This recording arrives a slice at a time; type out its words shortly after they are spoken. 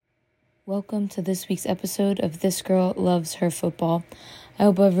Welcome to this week's episode of This Girl Loves Her Football. I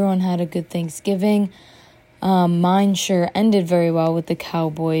hope everyone had a good Thanksgiving. Mine sure ended very well with the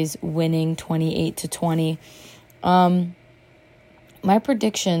Cowboys winning 28-20. My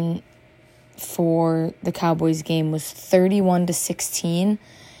prediction for the Cowboys game was 31-16.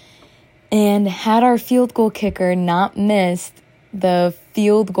 And had our field goal kicker not missed the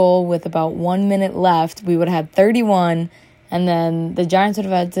field goal with about 1 minute left, we would have had 31, and then the Giants would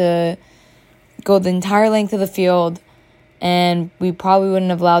have had to go the entire length of the field, and we probably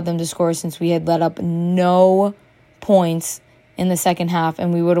wouldn't have allowed them to score since we had let up no points in the second half,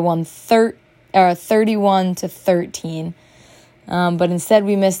 and we would have won 31-13. But instead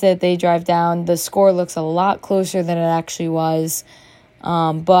we missed it. They drive down. The score looks a lot closer than it actually was.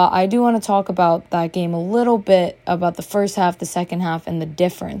 But I do want to talk about that game a little bit, about the first half, the second half, and the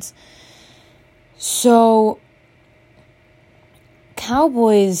difference. So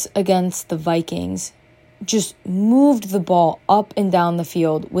Cowboys against the Vikings just moved the ball up and down the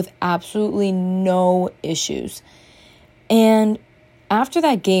field with absolutely no issues. And after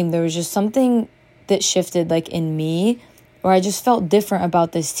that game, there was just something that shifted in me where I just felt different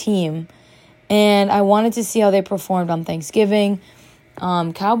about this team. And I wanted to see how they performed on Thanksgiving.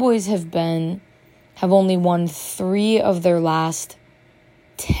 Cowboys have only won 3 of their last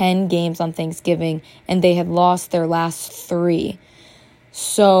 10 games on Thanksgiving, and they had lost their last 3.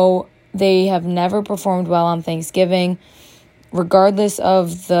 So they have never performed well on Thanksgiving, regardless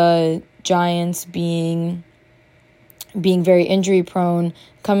of the Giants being very injury prone,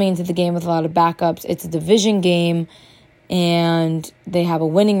 coming into the game with a lot of backups. It's a division game, and they have a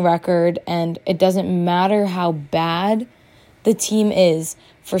winning record, and it doesn't matter how bad the team is.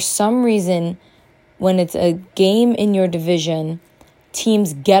 For some reason, when it's a game in your division,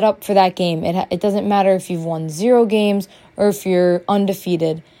 teams get up for that game. It doesn't matter if you've won 0 games or if you're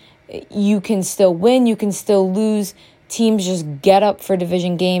undefeated. You can still win, you can still lose. Teams just get up for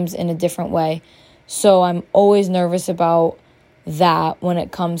division games in a different way. So I'm always nervous about that when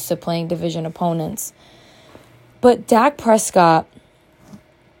it comes to playing division opponents. But Dak Prescott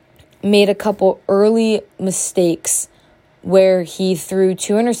made a couple early mistakes where he threw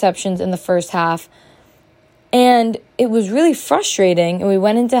 2 interceptions in the first half. And it was really frustrating. And we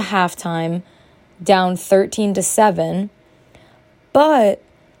went into halftime down 13-7. But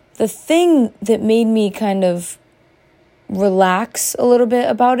the thing that made me kind of relax a little bit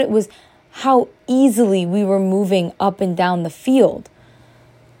about it was how easily we were moving up and down the field.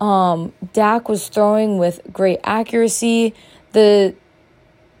 Dak was throwing with great accuracy. And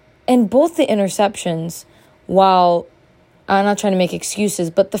both the interceptions, while I'm not trying to make excuses,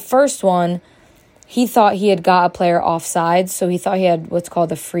 but the first one, he thought he had got a player offside, so he thought he had what's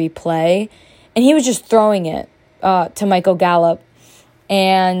called a free play, and he was just throwing it to Michael Gallup,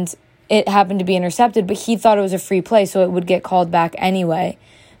 and it happened to be intercepted, but he thought it was a free play, so it would get called back anyway,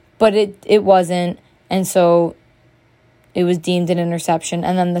 but it wasn't, and so it was deemed an interception.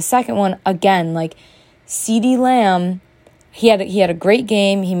 And then the second one, again, CeeDee Lamb, he had a great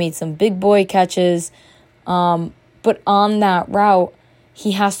game, he made some big boy catches, but on that route,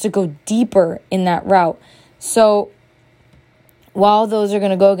 he has to go deeper in that route. So while those are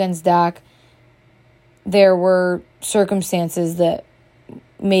going to go against Dak, there were circumstances that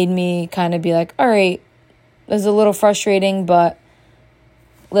made me kind of be like, all right, it was a little frustrating, but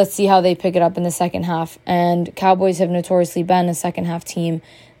let's see how they pick it up in the second half. And Cowboys have notoriously been a second half team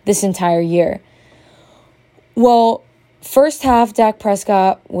this entire year. Well, first half, Dak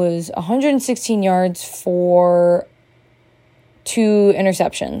Prescott was 116 yards for 2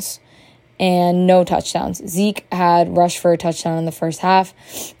 interceptions and no touchdowns. Zeke had rushed for a touchdown in the first half,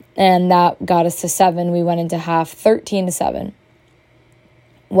 and that got us to 7. We went into half 13-7.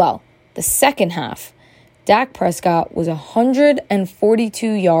 Well, the second half, Dak Prescott was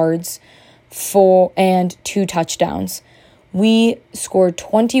 142 yards and 2 touchdowns. We scored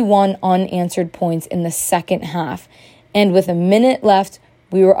 21 unanswered points in the second half, and with a minute left,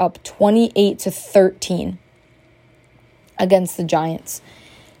 we were up 28-13 against the Giants.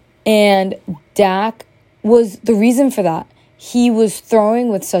 And Dak was the reason for that. He was throwing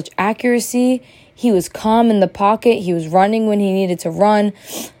with such accuracy. He was calm in the pocket. He was running when he needed to run.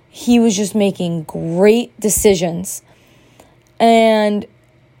 He was just making great decisions. And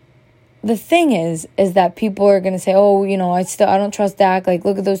the thing is that people are going to say, oh, I don't trust Dak.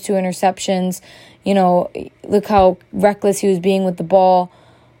 Look at those 2 interceptions. Look how reckless he was being with the ball.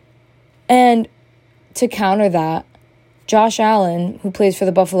 And to counter that, Josh Allen, who plays for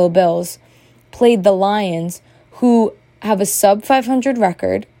the Buffalo Bills, played the Lions, who have a sub 500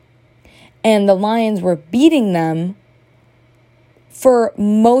 record, and the Lions were beating them For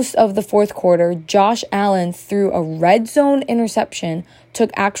most of the fourth quarter, Josh Allen threw a red zone interception,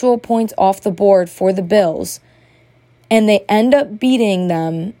 took actual points off the board for the Bills, and they end up beating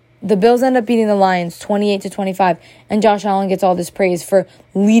them. The Bills end up beating the Lions 28-25, and Josh Allen gets all this praise for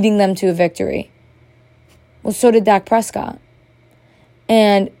leading them to a victory. Well, so did Dak Prescott.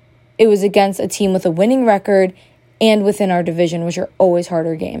 And it was against a team with a winning record and within our division, which are always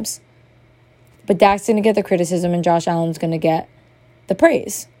harder games. But Dak's going to get the criticism, and Josh Allen's going to get the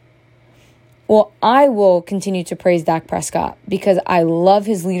praise. Well, I will continue to praise Dak Prescott because I love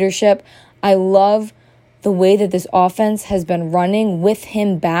his leadership. I love the way that this offense has been running with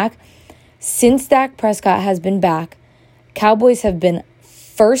him back. Since Dak Prescott has been back, Cowboys have been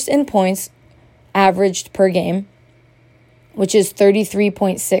first in points averaged per game, which is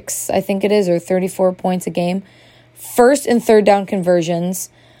 33.6, I think it is, or 34 points a game. First in third down conversions.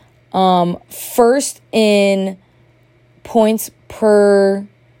 First in points per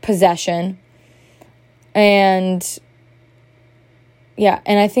possession. And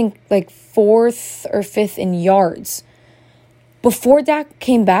I think like fourth or fifth in yards. Before Dak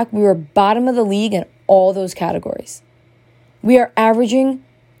came back, we were bottom of the league in all those categories. We are averaging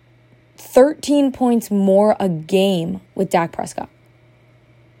 13 points more a game with Dak Prescott.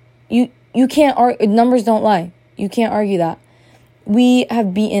 You can't argue. Numbers don't lie. You can't argue that. We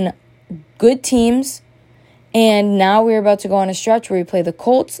have beaten good teams, and now we're about to go on a stretch where we play the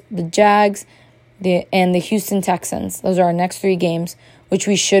Colts, the Jags, and the Houston Texans. Those are our next 3 games, which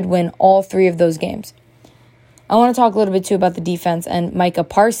we should win all 3 of those games. I want to talk a little bit, too, about the defense and Micah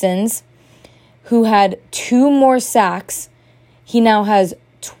Parsons, who had 2 more sacks. He now has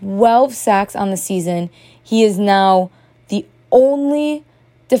 12 sacks on the season. He is now the only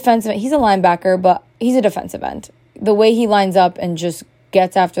defensive... He's a linebacker, but he's a defensive end. The way he lines up and just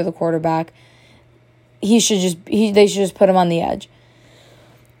gets after the quarterback, they should just put him on the edge.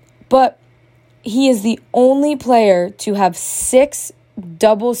 But he is the only player to have 6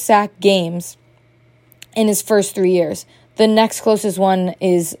 double sack games in his first 3 years. The next closest one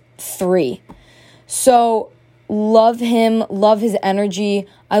is 3. So love him, love his energy.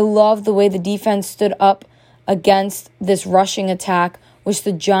 I love the way the defense stood up against this rushing attack, which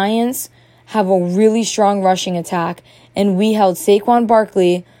the Giants have a really strong rushing attack. And we held Saquon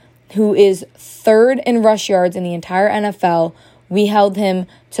Barkley, who is 3rd in rush yards in the entire NFL. We held him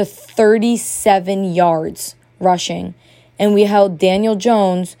to 37 yards rushing. And we held Daniel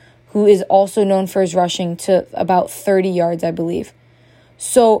Jones, who is also known for his rushing, to about 30 yards, I believe.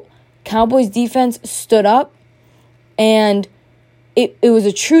 So Cowboys defense stood up, and it was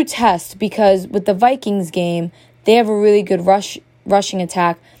a true test because with the Vikings game, they have a really good rushing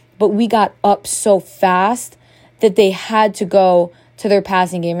attack, but we got up so fast that they had to go to their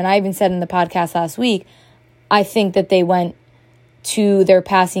passing game. And I even said in the podcast last week, I think that they went to their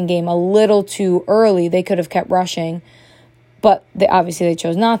passing game a little too early. They could have kept rushing, but they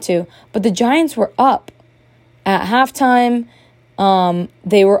chose not to. But the Giants were up at halftime.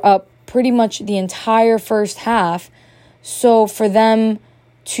 They were up pretty much the entire first half. So for them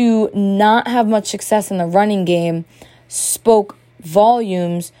to not have much success in the running game spoke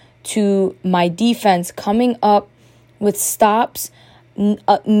volumes to my defense coming up with stops,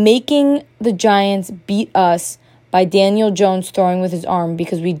 making the Giants beat us by Daniel Jones throwing with his arm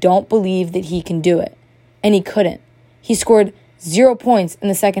because we don't believe that he can do it. And he couldn't. He scored 0 points in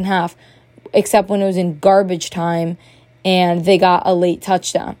the second half, except when it was in garbage time and they got a late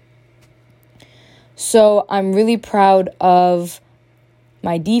touchdown. So I'm really proud of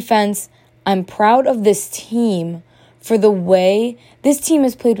my defense. I'm proud of this team for the way this team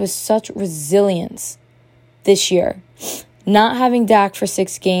has played with such resilience this year. Not having Dak for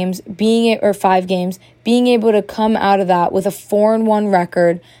 5 games, being able to come out of that with a 4-1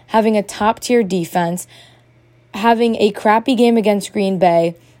 record, having a top-tier defense, having a crappy game against Green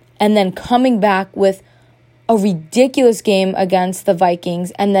Bay, and then coming back with a ridiculous game against the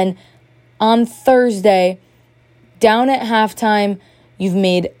Vikings. And then on Thursday, down at halftime, you've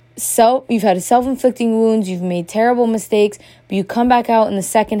had self-inflicting wounds, you've made terrible mistakes, but you come back out in the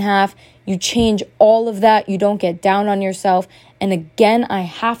second half, you change all of that, you don't get down on yourself. And again, I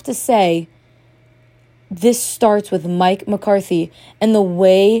have to say, this starts with Mike McCarthy and the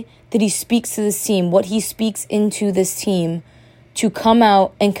way that he speaks to this team, what he speaks into this team to come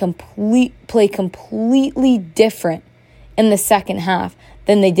out and play completely different in the second half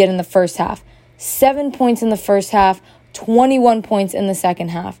than they did in the first half. 7 points in the first half, 21 points in the second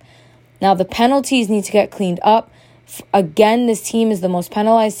half. Now, the penalties need to get cleaned up. Again, this team is the most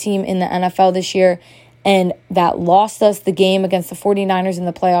penalized team in the NFL this year, and that lost us the game against the 49ers in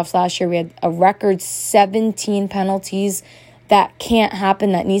the playoffs last year. We had a record 17 penalties that can't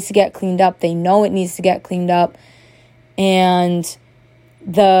happen. That needs to get cleaned up. They know it needs to get cleaned up. And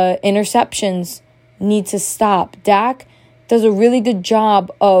the interceptions need to stop. Dak does a really good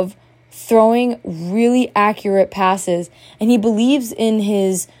job of throwing really accurate passes, and he believes in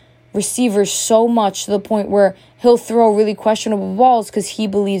his receivers so much to the point where he'll throw really questionable balls because he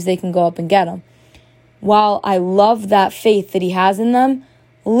believes they can go up and get them. While I love that faith that he has in them,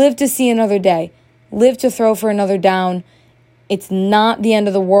 live to see another day. Live to throw for another down. It's not the end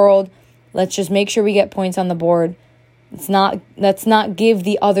of the world. Let's just make sure we get points on the board. Let's not give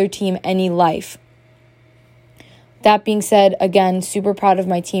the other team any life. That being said, again, super proud of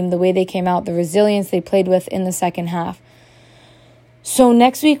my team, the way they came out, the resilience they played with in the second half. So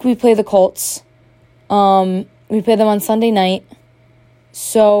next week we play the Colts. We play them on Sunday night.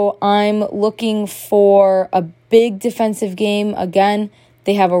 So I'm looking for a big defensive game. Again,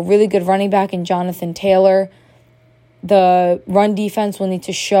 they have a really good running back in Jonathan Taylor. The run defense will need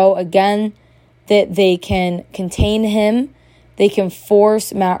to show again that they can contain him. They can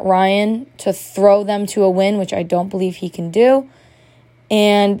force Matt Ryan to throw them to a win, which I don't believe he can do.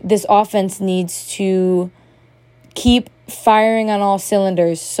 And this offense needs to keep firing on all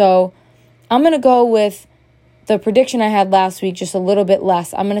cylinders. So I'm going to go with the prediction I had last week, just a little bit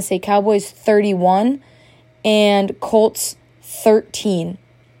less. I'm going to say Cowboys 31 and Colts 13.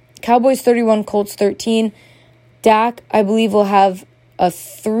 Cowboys 31, Colts 13. Dak, I believe, will have a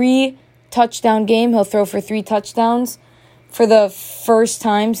 3-touchdown game. He'll throw for 3 touchdowns for the first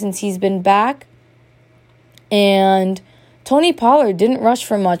time since he's been back. And Tony Pollard didn't rush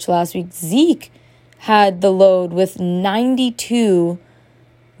for much last week. Zeke had the load with 92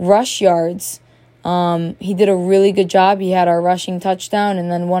 rush yards. He did a really good job. He had our rushing touchdown, and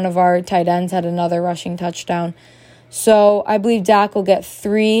then one of our tight ends had another rushing touchdown. So I believe Dak will get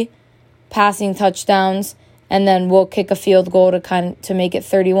 3 passing touchdowns, and then we'll kick a field goal to make it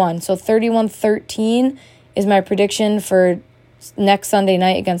 31. So 31-13 is my prediction for next Sunday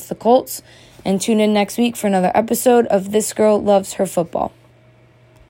night against the Colts. And tune in next week for another episode of This Girl Loves Her Football.